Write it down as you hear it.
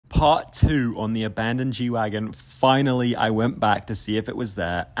Part 2 on the abandoned G-Wagon. Finally, I went back to see if it was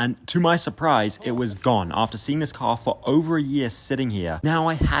there, and to my surprise, it was gone. After seeing this car for over a year sitting here, now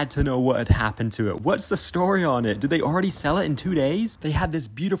I had to know what had happened to it. What's the story on it? Did they already sell it in 2 days? They had this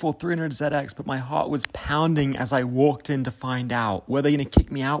beautiful 300ZX, but my heart was pounding as I walked in to find out. Were they gonna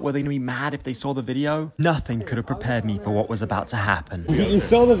kick me out? Were they gonna be mad if they saw the video? Nothing could have prepared me for what was about to happen. You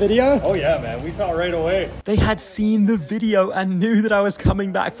saw the video? Oh yeah, man, we saw it right away. They had seen the video and knew that I was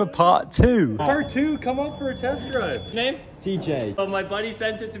coming back for part 2. Part 2, come up for a test drive. Name? TJ. Oh, my buddy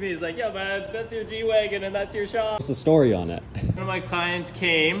sent it to me. He's like, yo man, that's your G-Wagon and that's your shop. What's the story on it? One of my clients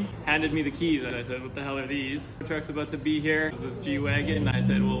came, handed me the keys, and I said, what the hell are these? The truck's about to be here. This G-Wagon. And I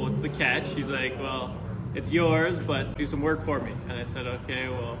said, well, what's the catch? He's like, well, it's yours, but do some work for me. And I said, okay,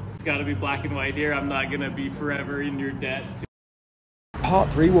 well, it's gotta be black and white here. I'm not gonna be forever in your debt. Part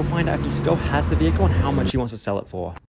 3, we'll find out if he still has the vehicle and how much he wants to sell it for.